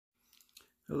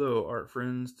Hello art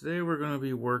friends. Today we're going to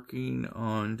be working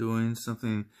on doing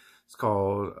something it's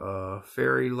called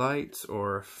fairy lights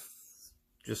or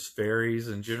just fairies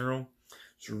in general.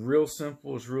 It's real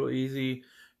simple, it's real easy.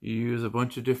 You use a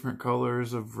bunch of different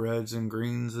colors of reds and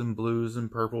greens and blues and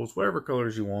purples, whatever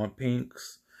colors you want,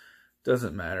 pinks,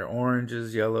 doesn't matter,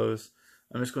 oranges, yellows.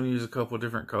 I'm just going to use a couple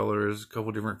different colors, a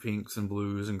couple different pinks and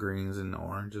blues and greens and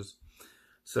oranges.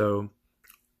 So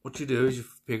what you do is you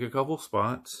pick a couple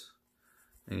spots.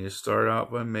 And you start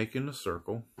out by making a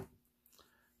circle.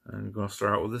 And you're going to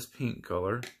start out with this pink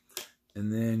color.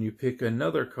 And then you pick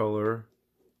another color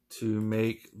to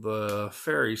make the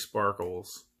fairy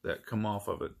sparkles that come off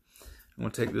of it. I'm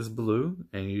going to take this blue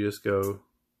and you just go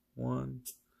 1,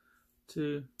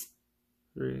 2,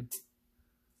 3.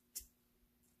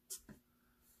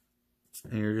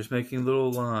 And you're just making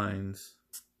little lines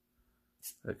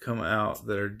that come out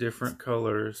that are different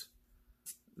colors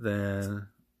than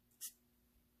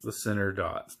the center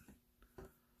dot.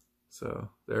 So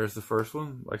there's the first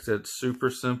one. Like I said,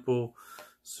 super simple,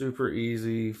 super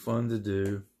easy, fun to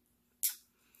do.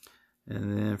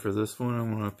 And then for this one,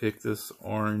 I'm going to pick this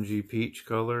orangey peach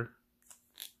color.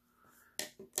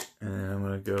 And I'm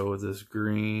going to go with this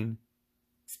green.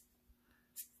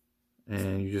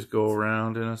 And you just go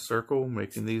around in a circle,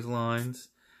 making these lines.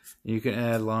 You can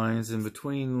add lines in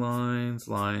between lines,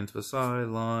 lines beside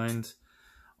lines.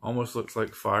 Almost looks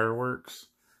like fireworks.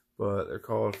 But they're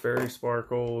called fairy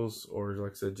sparkles, or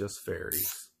like I said, just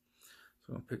fairies.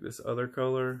 So I'm going to pick this other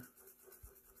color.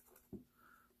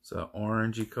 It's an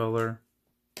orangey color.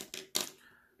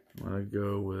 I'm going to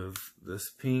go with this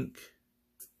pink.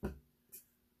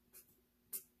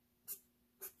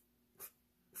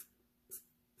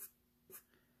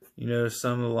 You notice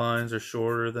some of the lines are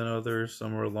shorter than others,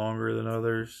 some are longer than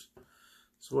others.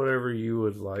 It's whatever you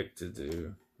would like to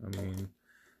do. I mean,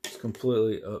 it's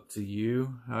completely up to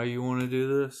you how you want to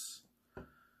do this.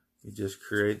 You just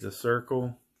create the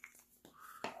circle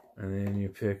and then you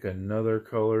pick another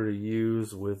color to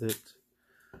use with it.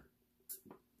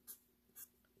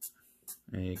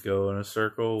 And you go in a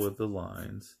circle with the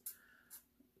lines.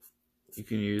 You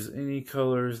can use any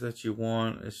colors that you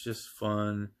want. It's just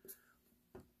fun.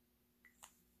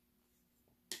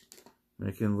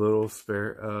 Making little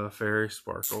fairy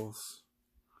sparkles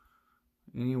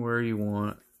anywhere you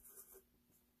want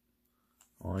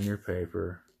on your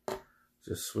paper.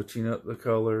 Just switching up the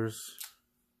colors.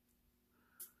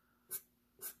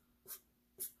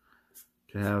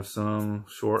 You can have some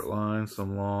short lines,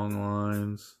 some long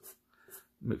lines,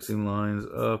 mixing lines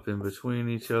up in between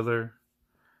each other,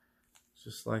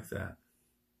 just like that.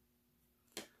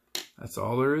 That's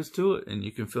all there is to it, and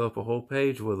you can fill up a whole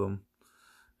page with them,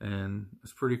 and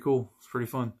it's pretty cool. It's pretty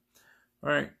fun. All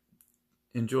right,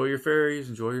 enjoy your fairies,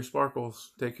 enjoy your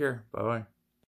sparkles. Take care. Bye bye.